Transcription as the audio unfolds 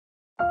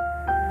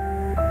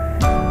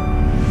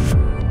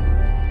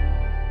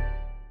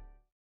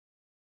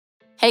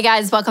Hey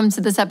guys, welcome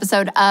to this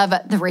episode of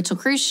The Rachel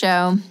Cruze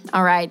Show.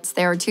 All right,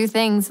 there are two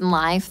things in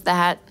life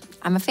that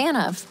I'm a fan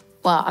of.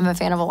 Well, I'm a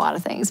fan of a lot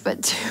of things,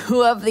 but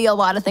two of the a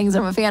lot of things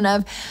I'm a fan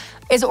of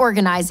is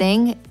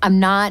organizing.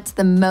 I'm not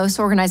the most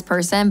organized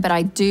person, but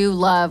I do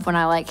love when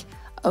I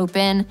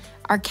open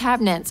our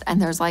cabinets and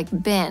there's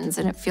bins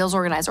and it feels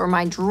organized, or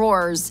my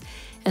drawers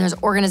and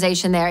there's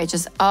organization there. It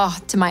just,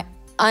 to my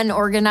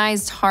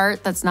unorganized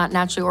heart that's not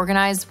naturally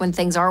organized, when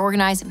things are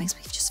organized, it makes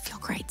me just feel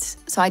great.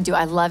 So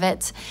I love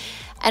it.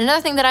 And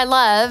another thing that I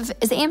love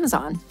is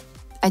Amazon.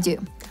 I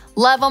do.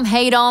 Love them,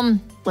 hate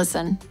them.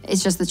 Listen,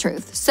 it's just the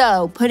truth.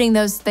 So putting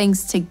those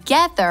things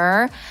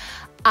together,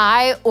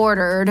 I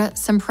ordered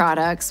some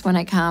products when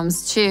it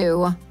comes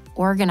to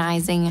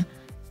organizing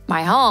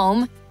my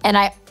home. And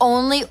I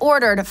only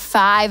ordered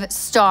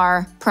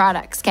 5-star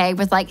products, okay,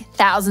 with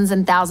thousands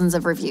and thousands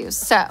of reviews.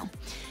 So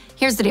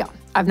here's the deal.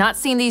 I've not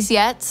seen these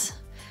yet.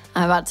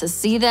 I'm about to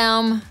see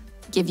them,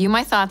 give you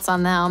my thoughts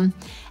on them.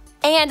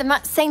 And I'm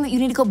not saying that you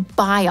need to go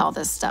buy all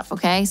this stuff,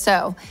 okay?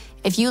 So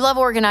if you love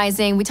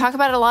organizing, we talk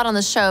about it a lot on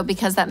the show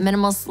because that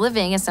minimalist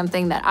living is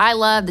something that I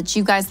love, that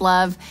you guys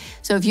love.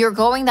 So if you're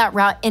going that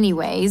route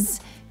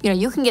anyways,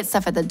 you can get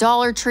stuff at the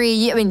Dollar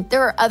Tree. I mean,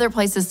 there are other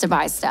places to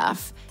buy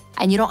stuff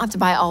and you don't have to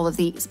buy all of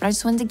these. But I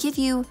just wanted to give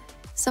you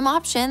some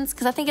options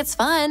because I think it's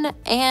fun.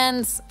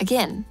 And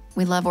again,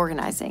 we love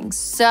organizing.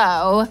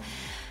 So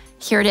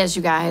here it is,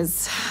 you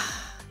guys.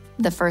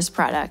 The first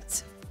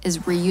product is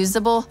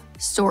reusable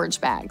storage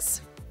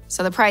bags.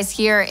 So the price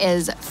here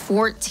is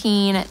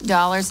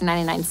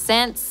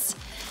 $14.99.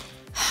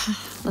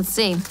 Let's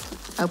see,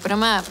 open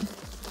them up.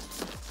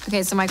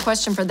 Okay, so my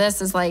question for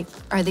this is are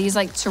these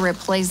to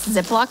replace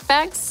Ziploc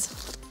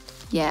bags?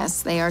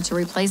 Yes, they are to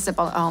replace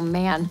Ziploc. Oh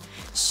man,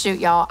 shoot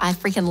y'all, I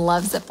freaking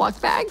love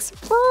Ziploc bags.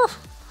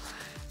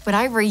 But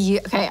I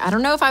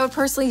don't know if I would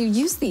personally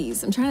use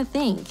these. I'm trying to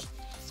think.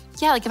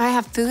 Yeah, if I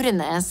have food in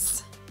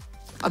this,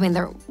 I mean,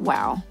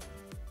 wow.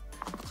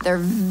 They're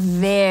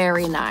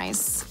very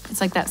nice. It's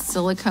that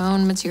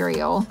silicone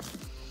material.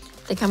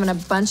 They come in a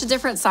bunch of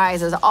different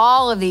sizes.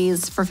 All of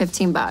these for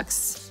 15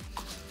 bucks.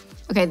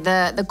 Okay,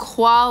 the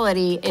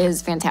quality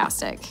is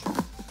fantastic.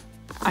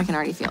 I can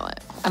already feel it.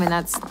 I mean,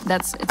 it's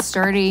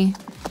sturdy.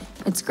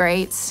 It's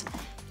great. So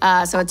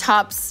a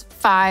top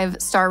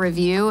 5-star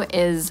review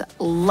is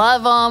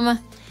love them.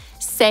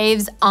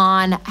 Saves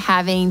on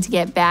having to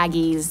get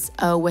baggies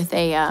with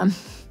an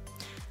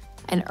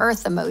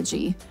earth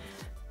emoji.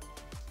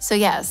 So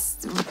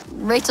yes,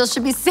 Rachel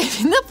should be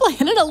saving the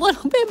planet a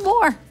little bit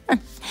more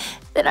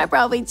than I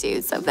probably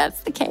do. So if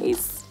that's the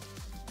case,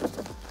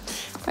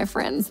 my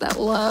friends that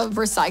love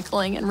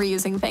recycling and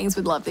reusing things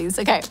would love these.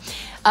 Okay,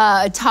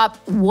 a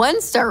top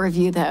 1-star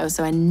review though,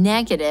 so a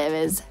negative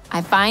is,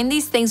 I find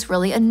these things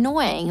really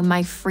annoying.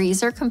 My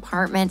freezer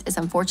compartment is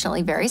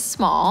unfortunately very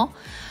small.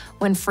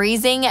 When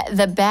freezing,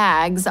 the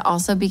bags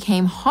also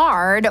became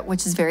hard,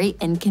 which is very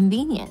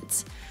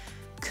inconvenient.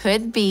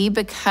 Could be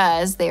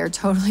because they are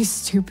totally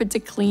stupid to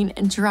clean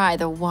and dry.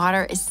 The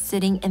water is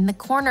sitting in the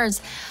corners.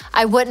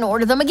 I wouldn't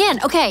order them again.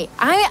 Okay,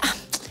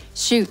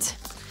 shoot.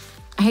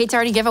 I hate to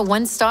already give a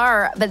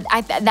 1-star, but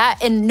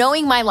in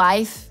knowing my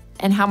life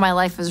and how my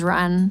life is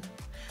run,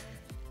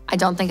 I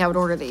don't think I would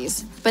order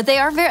these. But they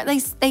are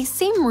they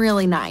seem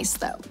really nice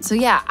though. So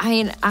yeah,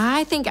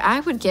 I think I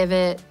would give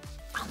it,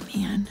 oh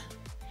man.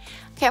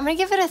 Okay, I'm gonna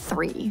give it a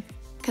 3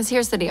 because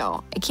here's the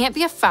deal. It can't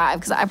be a 5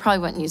 because I probably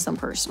wouldn't use them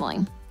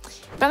personally.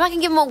 But I'm not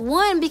gonna give them a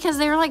 1 because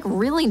they're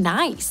really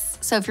nice.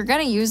 So if you're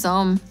gonna use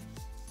them,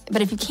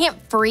 but if you can't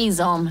freeze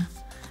them,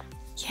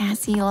 yeah,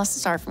 see, you lost a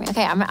star for me.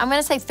 Okay, I'm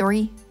gonna say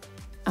 3.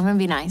 I'm gonna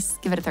be nice,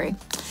 give it a 3.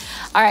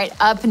 All right,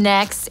 up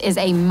next is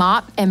a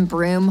Mop and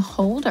Broom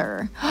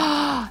Holder.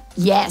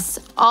 Yes,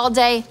 all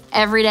day,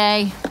 every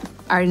day.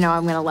 I already know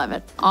I'm gonna love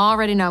it.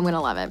 Already know I'm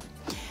gonna love it.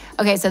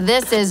 Okay, so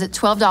this is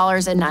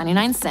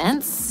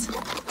 $12.99.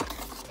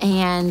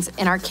 And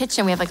in our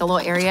kitchen, we have a little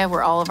area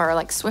where all of our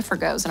Swiffer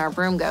goes and our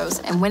broom goes.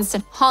 And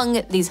Winston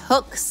hung these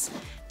hooks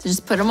to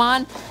just put them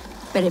on.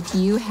 But if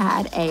you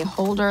had a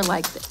holder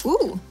like this,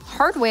 ooh,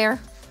 hardware.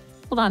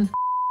 Hold on.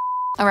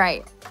 All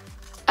right.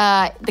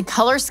 The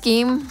color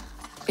scheme,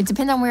 it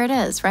depends on where it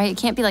is, right? It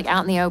can't be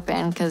out in the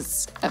open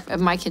because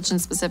of my kitchen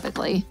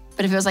specifically.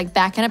 But if it was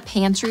back in a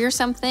pantry or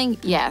something,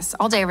 yes,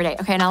 all day, every day.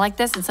 Okay, and I like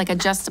this. It's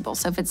adjustable.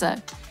 So if it's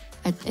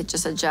it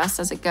just adjusts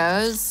as it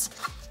goes.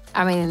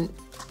 I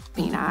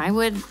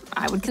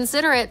would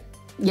consider it.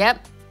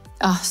 Yep.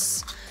 Oh,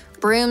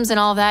 brooms and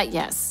all that,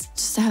 yes.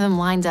 Just to have them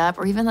lined up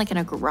or even in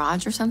a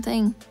garage or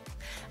something.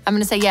 I'm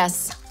gonna say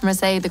yes. I'm gonna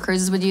say the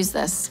Cruzes would use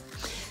this.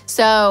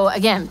 So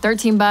again,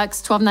 13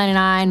 bucks, $12.99.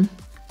 I'm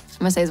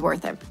gonna say it's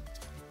worth it.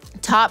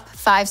 Top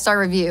 5-star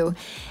review.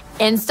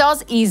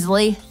 Installs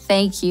easily,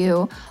 thank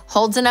you.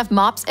 Holds enough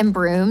mops and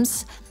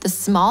brooms. The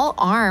small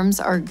arms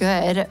are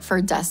good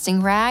for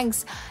dusting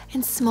rags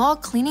and small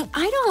cleaning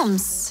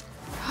items.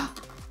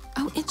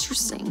 Oh,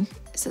 interesting.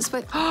 Is this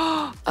what?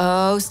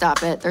 Oh,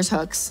 stop it. There's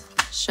hooks.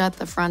 Shut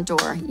the front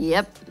door.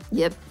 Yep.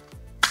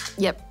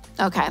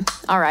 Okay.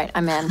 All right.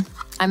 I'm in.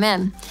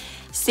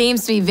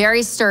 Seems to be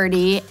very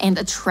sturdy and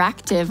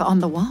attractive on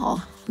the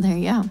wall. There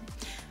you go.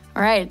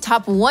 All right,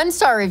 top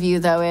 1-star review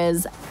though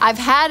is, I've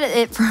had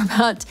it for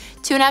about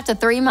 2.5 to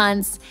 3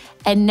 months,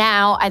 and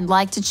now I'd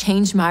like to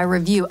change my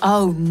review.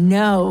 Oh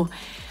no.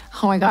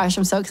 Oh my gosh,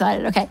 I'm so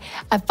excited. Okay,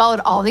 I followed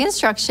all the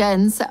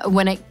instructions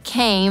when it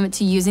came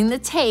to using the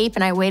tape,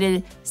 and I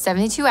waited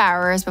 72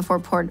 hours before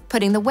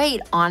putting the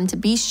weight on to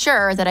be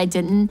sure that I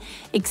didn't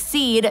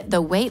exceed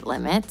the weight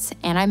limit,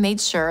 and I made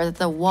sure that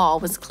the wall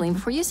was clean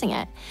before using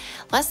it.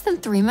 Less than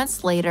 3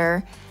 months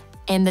later,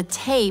 and the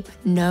tape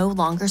no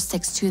longer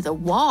sticks to the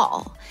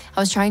wall.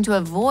 I was trying to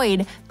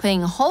avoid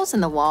putting holes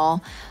in the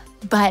wall,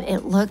 but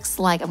it looks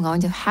like I'm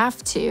going to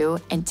have to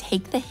and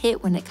take the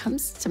hit when it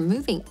comes to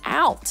moving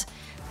out.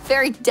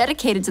 Very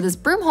dedicated to this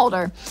broom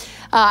holder.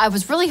 I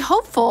was really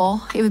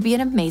hopeful it would be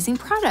an amazing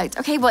product.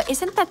 Okay, well,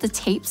 isn't that the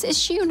tape's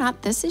issue,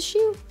 not this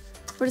issue?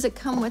 Or does it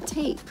come with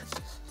tape?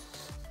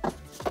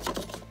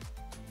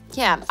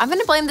 Yeah, I'm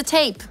gonna blame the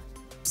tape.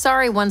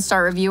 Sorry,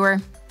 1-star reviewer.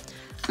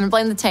 I'm gonna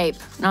blame the tape,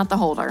 not the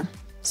holder.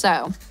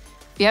 So,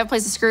 if you have a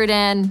place to screw it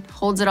in,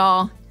 holds it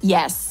all,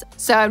 yes.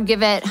 So I would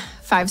give it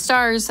 5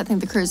 stars. I think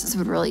the Cruzes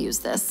would really use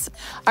this.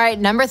 All right,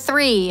 number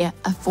 3,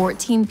 a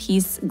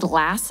 14-piece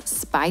glass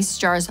spice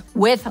jars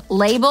with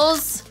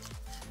labels.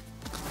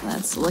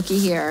 Let's looky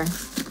here.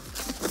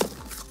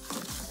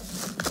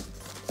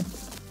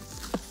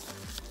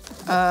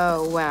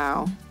 Oh,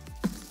 wow.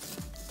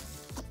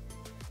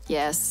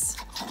 Yes.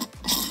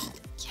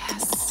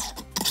 Yes.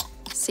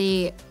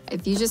 See,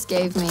 if you just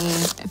gave me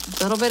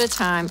a little bit of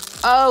time.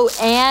 Oh,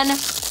 and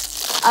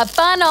a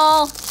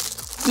funnel.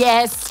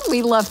 Yes,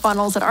 we love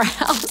funnels at our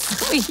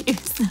house. We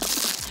use them.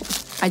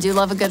 I do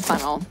love a good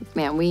funnel.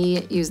 Man,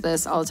 we use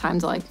this all the time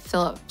to like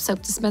fill up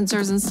soap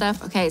dispensers and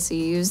stuff. Okay, so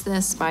you use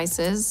the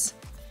spices.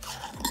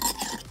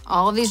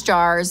 All of these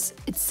jars,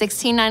 it's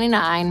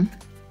 $16.99.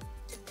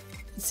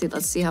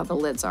 Let's see how the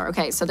lids are.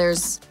 Okay, so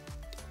there's,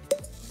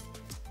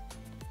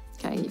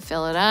 okay, you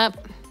fill it up,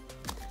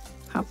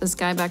 pop this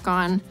guy back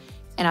on.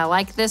 And I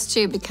like this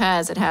too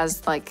because it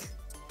has like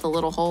the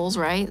little holes,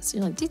 right? So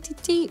you're like,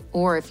 dee.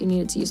 Or if you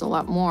needed to use a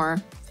lot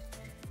more.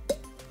 Okay,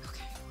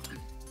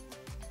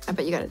 I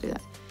bet you gotta do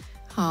that.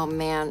 Oh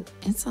man,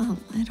 it's a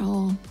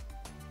little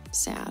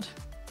sad.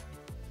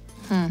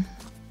 I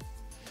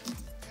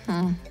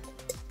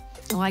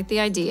like the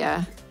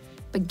idea,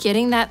 but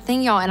getting that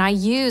thing, y'all, and when I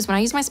use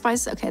my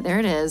spices, okay, there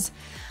it is.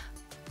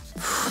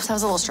 That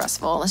was a little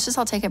stressful. Let's just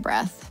all take a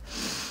breath.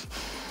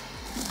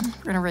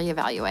 We're gonna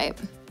reevaluate.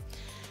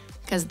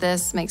 Because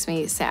this makes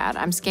me sad.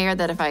 I'm scared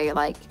that if I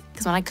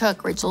because when I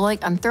cook, Rachel,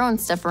 I'm throwing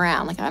stuff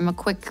around. Like I'm a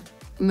quick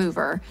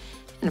mover.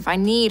 And if I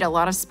need a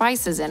lot of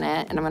spices in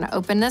it and I'm gonna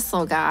open this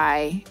little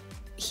guy,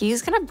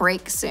 he's gonna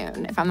break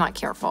soon if I'm not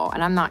careful.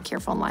 And I'm not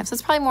careful in life. So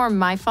it's probably more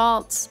my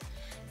fault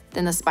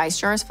than the spice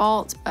jar's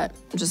fault, but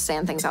I'm just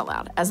saying things out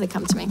loud as they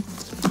come to me.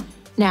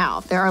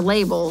 Now, there are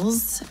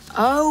labels.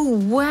 Oh,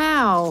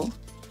 wow.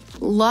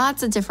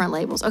 Lots of different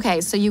labels.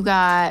 Okay, so you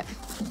got,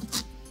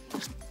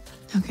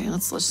 okay,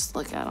 let's just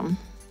look at them.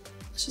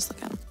 Let's just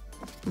look at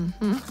them.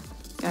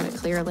 Got a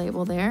clear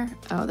label there.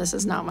 Oh, this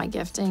is not my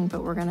gifting,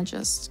 but we're gonna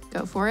just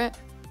go for it.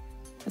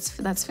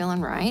 That's feeling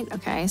right.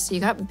 Okay, so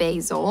you got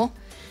basil.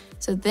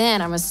 So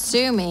then I'm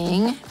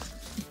assuming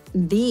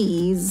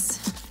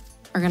these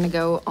are gonna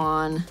go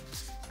on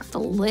the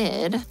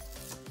lid.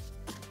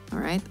 All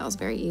right, that was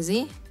very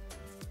easy.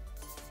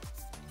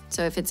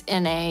 So if it's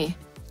in a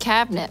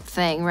cabinet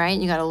thing, right,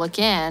 you gotta look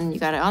in, you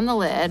got it on the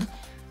lid,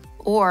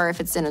 or if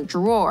it's in a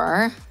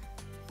drawer,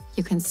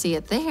 you can see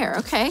it there.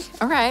 Okay,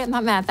 all right, I'm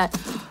not mad at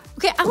that.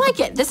 Okay, I like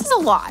it. This is a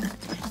lot.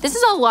 This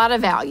is a lot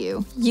of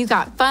value. You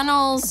got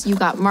funnels, you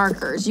got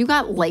markers, you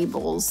got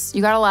labels,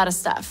 you got a lot of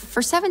stuff.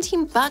 For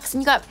 17 bucks,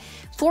 and you got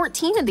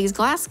 14 of these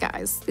glass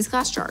guys, these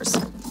glass jars.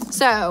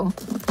 So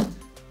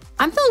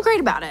I'm feeling great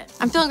about it.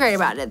 I'm feeling great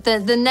about it.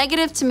 The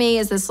negative to me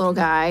is this little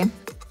guy.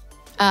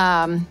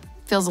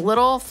 Feels a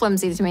little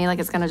flimsy to me, like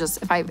it's gonna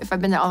just, if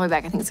I've been there all the way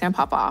back, I think it's gonna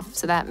pop off.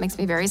 So that makes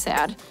me very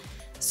sad.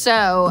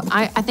 So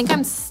I think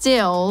I'm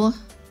still,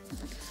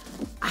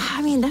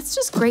 I mean, that's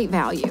just great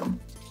value.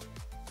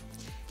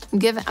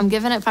 I'm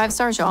giving it 5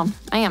 stars, y'all.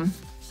 I am.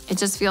 It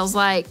just feels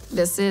like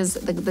this is,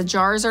 the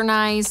jars are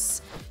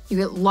nice. You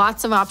get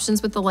lots of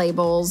options with the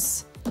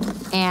labels,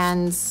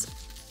 and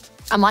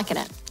I'm liking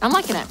it. I'm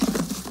liking it.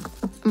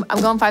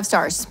 I'm going 5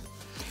 stars.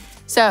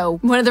 So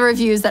one of the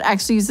reviews that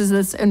actually uses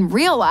this in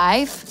real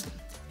life,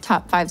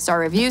 top 5-star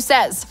review,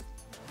 says,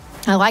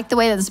 I like the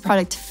way that this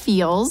product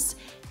feels,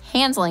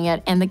 handling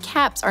it, and the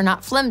caps are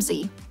not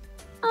flimsy.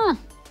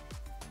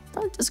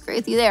 I'll disagree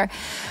with you there,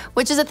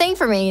 which is a thing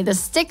for me. The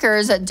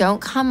stickers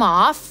don't come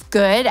off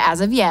good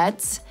as of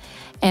yet,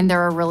 and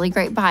they're a really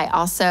great buy.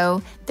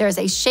 Also, there's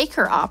a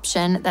shaker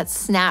option that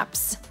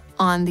snaps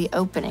on the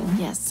opening.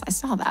 Yes, I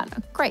saw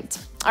that. Great.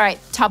 All right,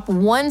 top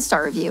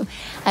 1-star review.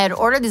 I had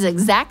ordered these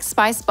exact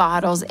spice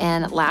bottles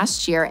in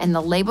last year, and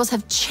the labels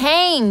have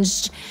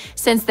changed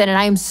since then, and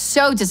I am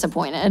so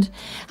disappointed.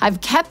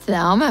 I've kept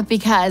them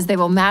because they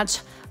will match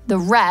the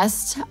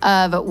rest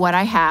of what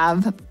I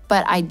have,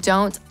 but I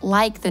don't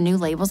like the new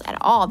labels at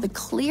all. The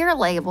clear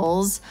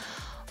labels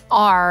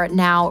are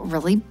now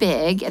really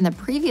big, and the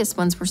previous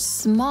ones were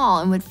small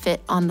and would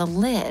fit on the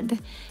lid.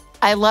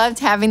 I loved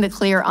having the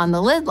clear on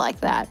the lid like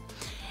that.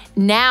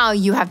 Now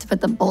you have to put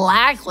the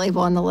black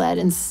label on the lid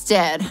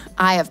instead.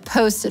 I have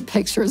posted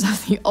pictures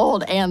of the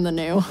old and the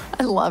new.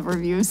 I love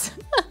reviews.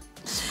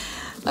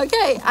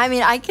 Okay, I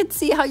mean, I could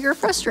see how you're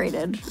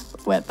frustrated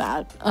with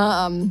that.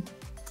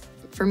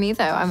 For me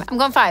though, I'm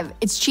going 5.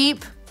 It's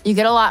cheap, you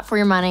get a lot for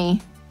your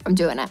money. I'm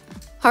doing it.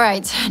 All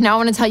right, now I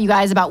want to tell you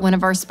guys about one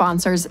of our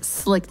sponsors,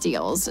 Slick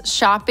Deals.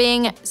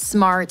 Shopping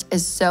smart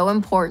is so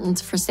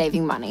important for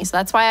saving money. So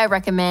that's why I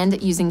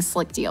recommend using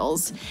Slick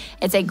Deals.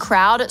 It's a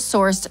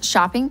crowd-sourced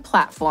shopping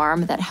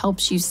platform that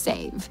helps you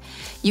save.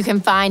 You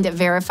can find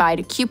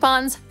verified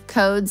coupons,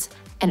 codes,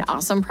 and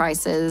awesome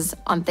prices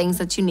on things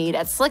that you need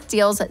at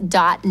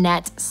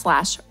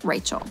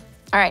slickdeals.net/Rachel.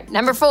 All right,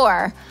 number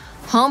 4,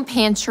 Home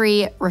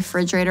Pantry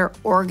Refrigerator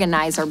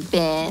Organizer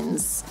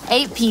Bins.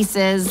 8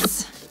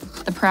 pieces.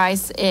 The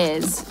price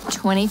is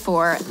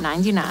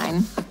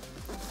 $24.99.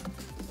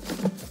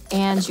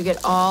 And you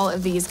get all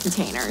of these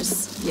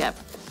containers. Yep.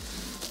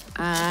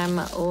 I'm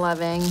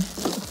loving.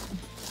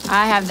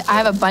 I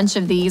have a bunch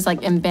of these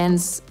like in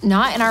bins,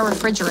 not in our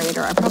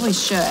refrigerator. I probably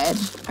should.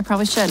 I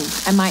probably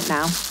shouldn't. I might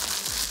now.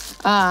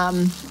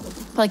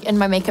 Like in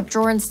my makeup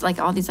drawer and like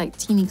all these like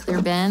teeny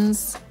clear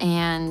bins,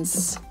 and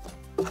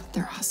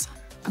they're awesome.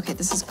 Okay,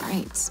 this is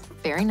great.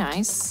 Very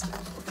nice.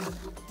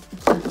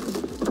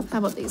 How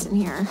about these in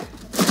here?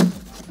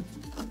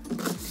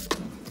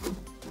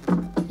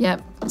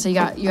 Yep. So you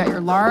got your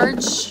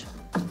large,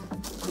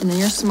 and then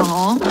your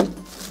small.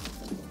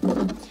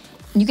 And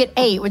you get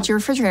 8 with your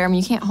refrigerator. I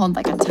mean, you can't hold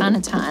like a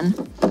ton.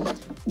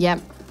 Yep.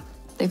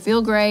 They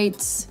feel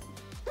great,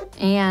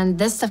 and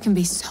this stuff can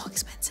be so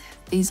expensive.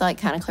 These like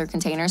kind of clear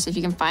containers. So if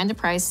you can find a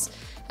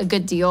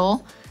good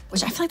deal,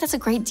 which I feel like that's a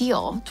great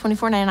deal,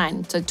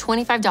 $24.99. So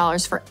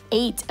 $25 for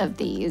 8 of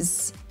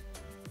these.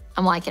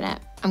 I'm liking it.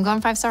 I'm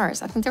going 5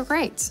 stars. I think they're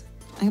great.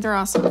 I think they're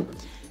awesome.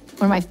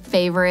 One of my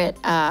favorite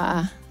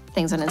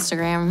things on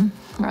Instagram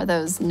are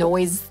those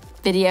noise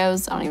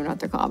videos. I don't even know what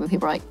they're called, but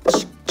people are like,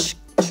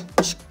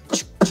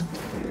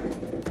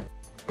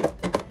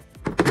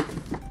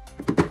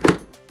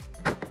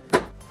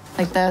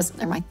 those.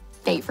 They're my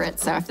favorite.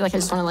 So I feel like I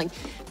just want to like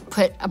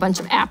put a bunch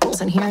of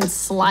apples in here and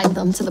slide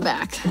them to the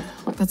back.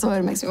 Like that's what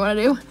it makes me want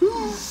to do.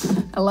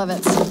 I love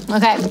it.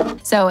 Okay,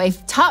 so a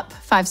top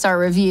 5-star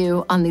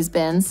review on these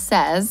bins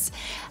says,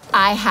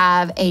 I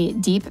have a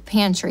deep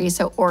pantry,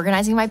 so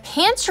organizing my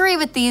pantry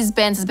with these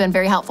bins has been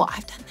very helpful.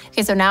 I've done that.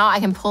 Okay, so now I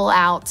can pull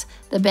out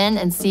the bin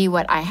and see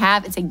what I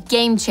have. It's a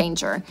game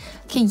changer.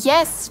 Okay,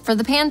 yes, for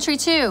the pantry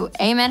too.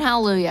 Amen,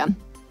 hallelujah.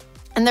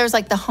 And there's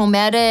like the home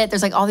edit.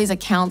 There's like all these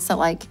accounts that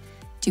like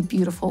do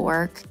beautiful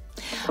work.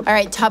 All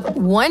right, top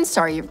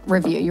 1-star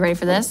review. You ready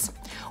for this?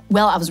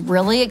 Well, I was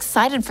really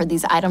excited for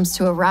these items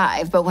to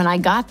arrive, but when I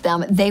got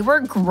them, they were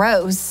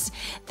gross.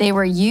 They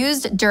were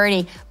used,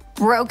 dirty,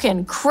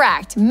 broken,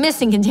 cracked,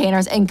 missing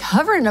containers, and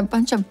covered in a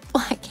bunch of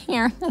black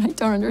hair that I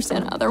don't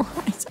understand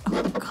otherwise.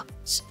 Oh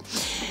gosh.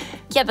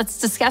 Yeah, that's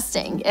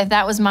disgusting. If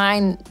that was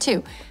mine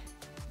too,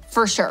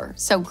 for sure.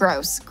 So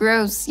gross,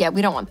 gross. Yeah,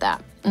 we don't want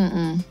that.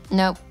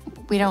 Nope,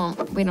 we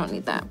don't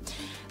need that.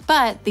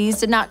 But these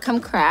did not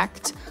come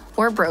cracked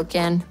or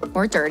broken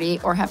or dirty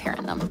or have hair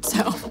in them.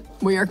 So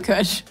we are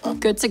good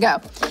to go.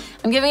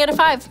 I'm giving it a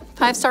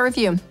 5-star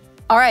review.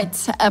 All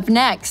right, up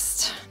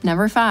next,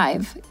 number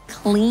 5,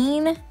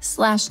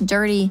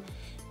 clean/dirty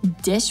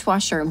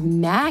dishwasher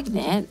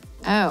magnet.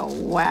 Oh,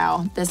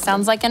 wow. This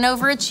sounds like an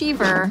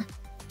overachiever.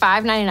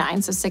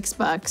 $5.99, so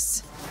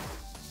 $6.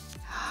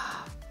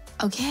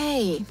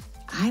 Okay,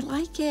 I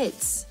like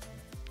it.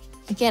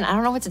 Again, I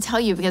don't know what to tell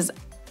you because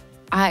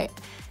how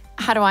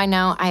do I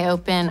know? I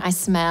open, I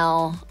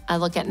smell, I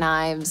look at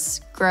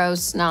knives,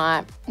 gross,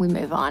 not, we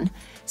move on.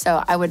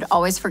 So I would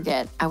always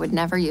forget. I would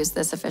never use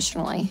this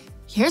efficiently.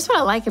 Here's what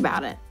I like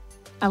about it.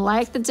 I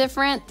like the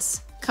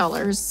different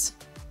colors,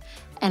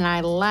 and I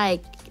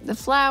like the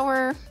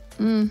flower.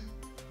 Could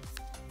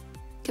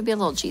be a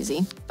little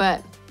cheesy,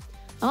 but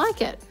I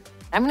like it.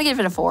 I'm gonna give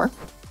it a 4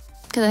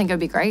 because I think it would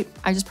be great.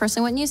 I just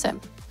personally wouldn't use it.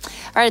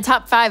 All right, a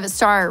top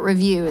 5-star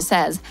review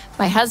says,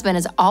 my husband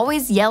is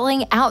always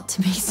yelling out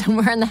to me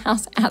somewhere in the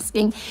house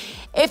asking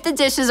if the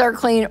dishes are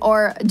clean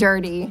or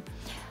dirty.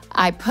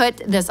 I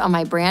put this on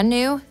my brand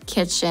new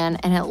kitchen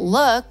and it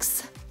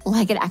looks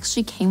like it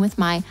actually came with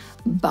my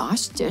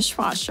Bosch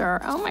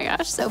dishwasher. Oh my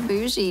gosh, so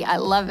bougie. I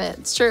love it.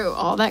 It's true.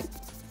 All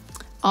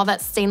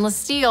that stainless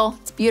steel.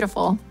 It's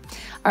beautiful.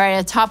 All right,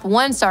 a top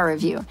 1-star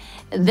review.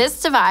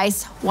 This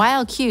device,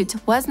 while cute,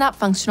 was not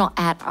functional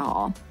at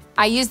all.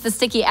 I used the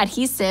sticky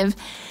adhesive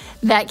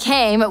that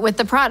came with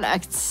the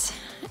product.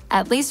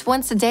 At least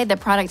once a day, the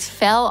product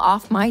fell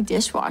off my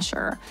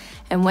dishwasher.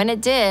 And when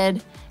it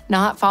did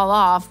not fall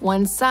off,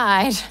 one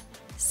side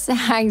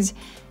sagged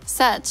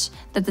such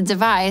that the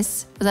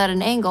device was at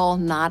an angle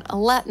not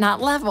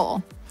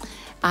level.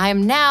 I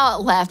am now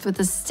left with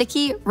a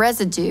sticky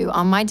residue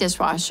on my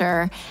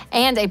dishwasher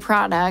and a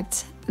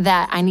product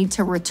that I need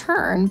to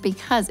return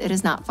because it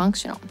is not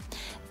functional.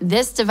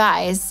 This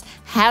device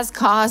has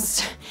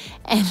caused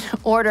an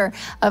order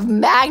of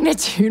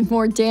magnitude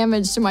more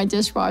damage to my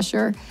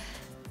dishwasher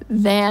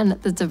than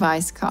the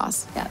device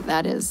costs. Yeah,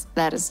 that is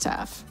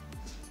tough.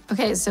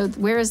 Okay, so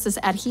where is this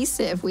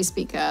adhesive we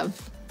speak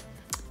of?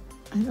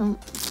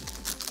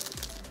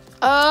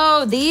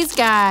 Oh, these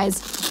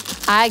guys.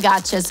 I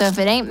gotcha. So if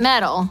it ain't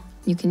metal,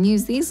 you can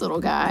use these little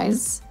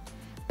guys.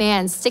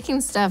 Man, sticking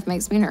stuff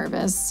makes me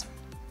nervous.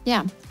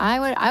 Yeah,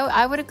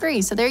 I would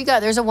agree. So there you go.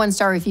 There's a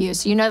 1-star review.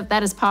 So you know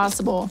that is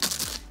possible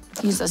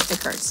to use those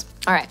stickers.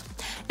 All right.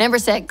 Number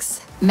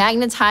 6,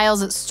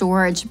 Magna-Tiles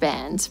storage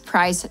bin.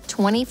 Price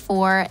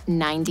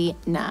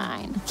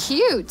 $24.99.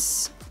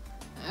 Cute.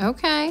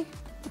 Okay.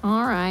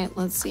 All right.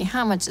 Let's see.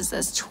 How much is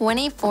this?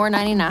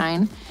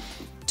 $24.99.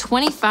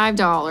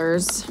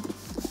 $25.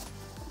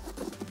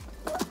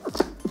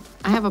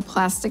 I have a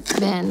plastic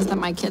bin that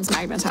my kids'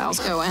 Magna-Tiles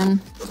go in.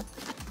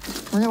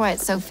 I wonder why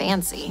it's so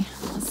fancy.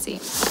 Let's see.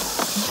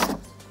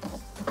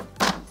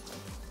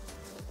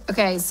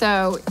 Okay,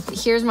 so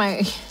here's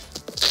my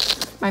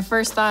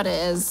first thought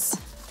is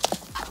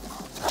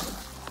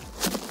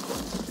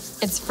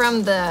it's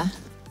from the,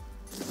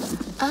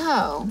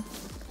 oh.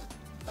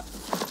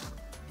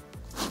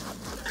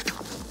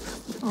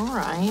 All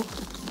right.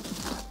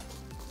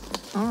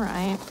 All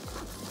right.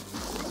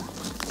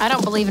 I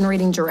don't believe in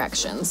reading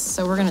directions,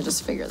 so we're gonna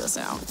just figure this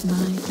out.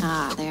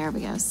 There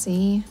we go,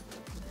 see?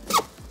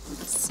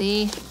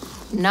 See?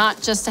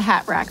 Not just a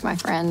hat rack, my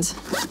friend.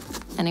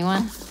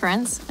 Anyone?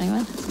 Friends?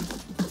 Anyone?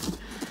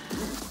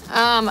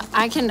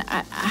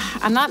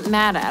 I'm not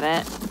mad at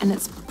it, and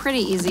it's pretty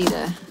easy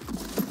to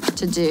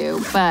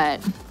do,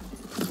 but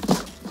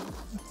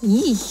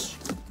Eek.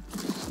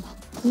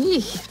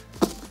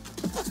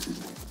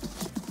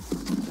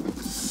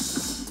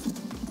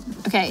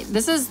 Okay,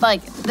 this is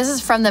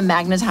from the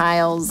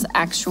Magna-Tiles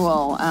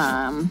actual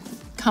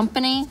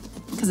company,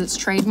 because it's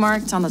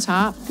trademarked on the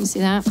top. You see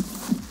that?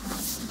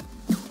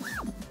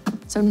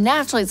 So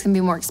naturally it's gonna be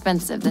more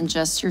expensive than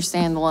just your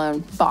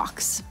standalone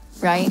box,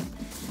 right?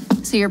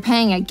 So you're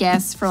paying, I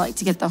guess, for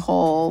to get the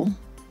whole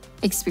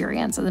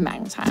experience of the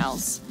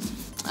Magna-Tiles.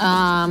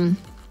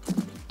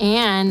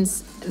 And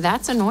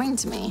that's annoying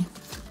to me.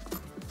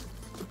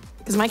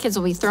 Because my kids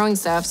will be throwing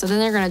stuff, so then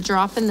they're gonna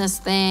drop in this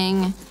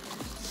thing.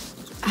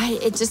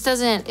 It just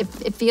doesn't,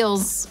 it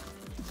feels,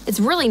 it's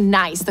really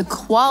nice. The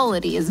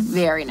quality is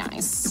very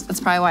nice. That's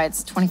probably why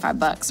it's 25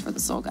 bucks for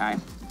this little guy.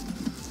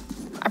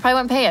 I probably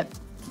wouldn't pay it.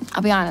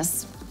 I'll be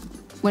honest.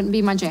 Wouldn't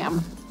be my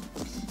jam.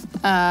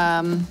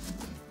 I'm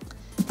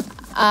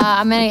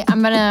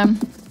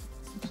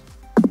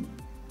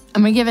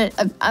gonna give it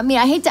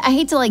I hate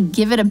to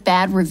give it a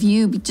bad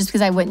review just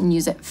because I wouldn't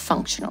use it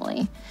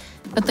functionally.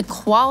 But the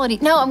quality,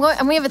 no, I'm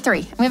gonna give it 3.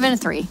 I'm giving it a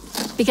 3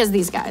 because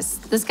these guys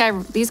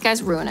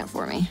ruin it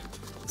for me.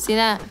 See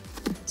that?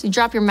 So you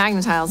drop your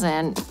Magna-Tiles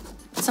in,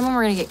 some of them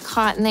are gonna get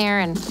caught in there,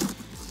 and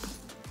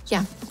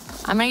yeah,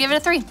 I'm gonna give it a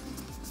 3.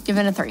 Give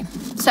it a 3.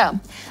 So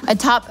a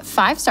top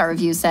 5-star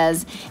review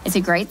says it's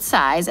a great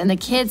size and the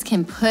kids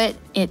can put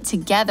it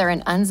together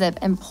and unzip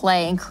and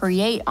play and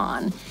create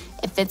on.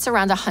 It fits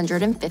around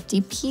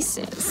 150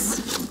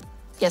 pieces.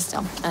 Yes,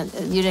 still,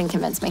 you didn't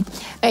convince me.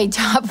 A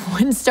top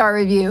 1-star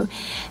review.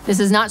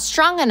 This is not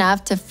strong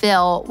enough to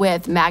fill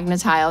with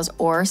Magna-Tiles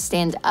or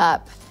stand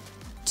up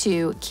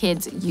to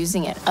kids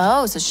using it.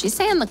 Oh, so she's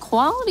saying the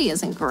quality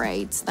isn't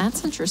great.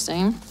 That's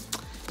interesting.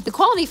 The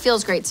quality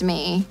feels great to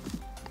me.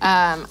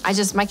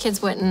 My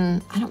kids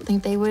wouldn't, I don't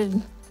think they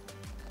would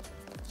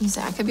use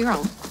it. I could be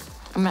wrong.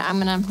 I'm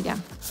gonna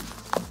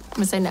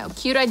say no.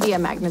 Cute idea,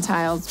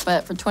 Magna-Tiles,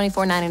 but for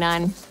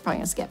 $24.99, probably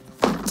gonna skip.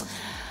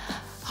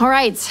 All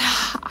right,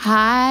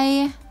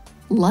 I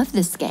love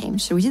this game.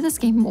 Should we do this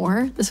game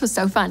more? This was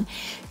so fun.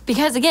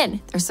 Because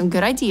again, there's some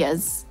good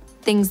ideas,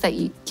 things that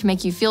can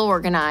make you feel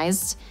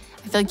organized.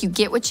 I feel like you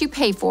get what you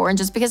pay for, and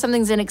just because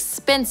something's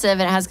inexpensive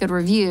and it has good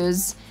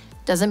reviews,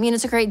 doesn't mean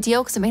it's a great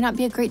deal, because it may not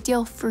be a great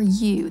deal for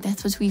you.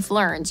 That's what we've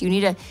learned. You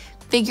need to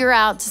figure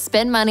out to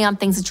spend money on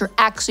things that you're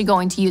actually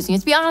going to use. And you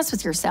have to be honest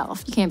with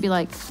yourself. You can't be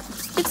like,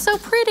 it's so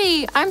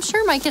pretty. I'm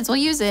sure my kids will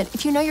use it.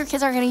 If you know your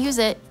kids aren't gonna use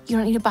it, you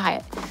don't need to buy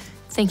it.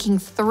 Thinking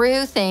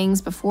through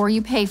things before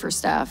you pay for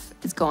stuff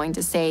is going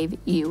to save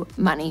you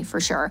money for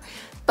sure.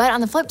 But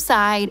on the flip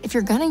side, if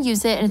you're gonna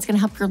use it and it's gonna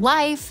help your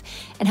life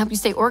and help you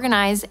stay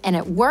organized and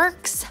it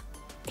works,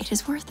 it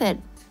is worth it.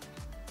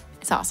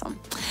 It's awesome.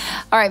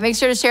 All right, make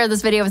sure to share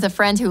this video with a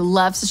friend who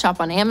loves to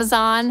shop on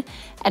Amazon.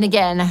 And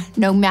again,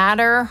 no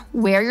matter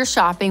where you're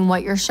shopping,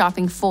 what you're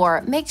shopping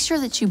for, make sure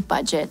that you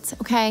budget,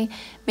 okay?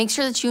 Make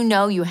sure that you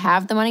know you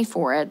have the money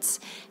for it.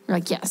 You're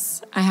like,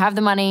 yes, I have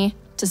the money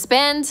to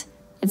spend.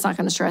 It's not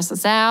gonna stress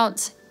us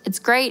out. It's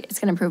great, it's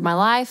gonna improve my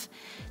life.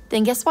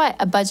 Then guess what?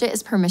 A budget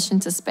is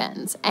permission to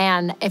spend.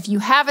 And if you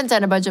haven't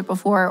done a budget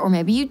before, or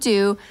maybe you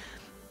do,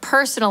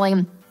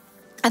 personally,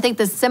 I think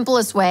the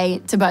simplest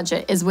way to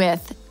budget is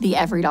with the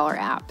EveryDollar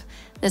app.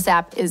 This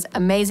app is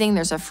amazing.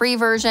 There's a free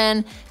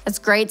version. That's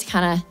great to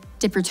kind of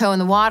dip your toe in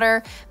the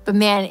water. But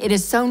man, it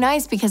is so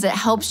nice because it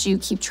helps you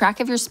keep track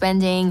of your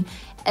spending.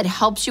 It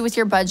helps you with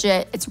your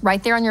budget. It's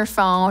right there on your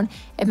phone.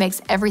 It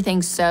makes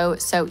everything so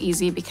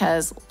easy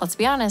because let's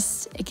be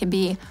honest, it can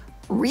be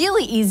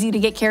really easy to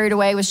get carried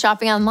away with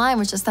shopping online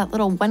with just that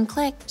little one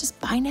click. Just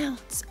buy now.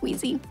 It's so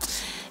easy.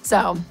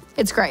 So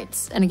it's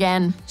great. And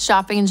again,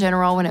 shopping in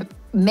general, when it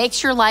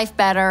makes your life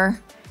better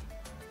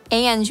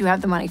and you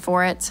have the money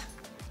for it,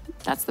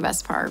 that's the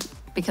best part.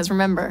 Because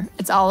remember,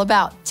 it's all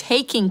about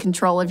taking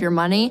control of your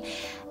money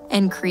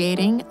and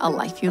creating a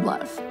life you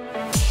love.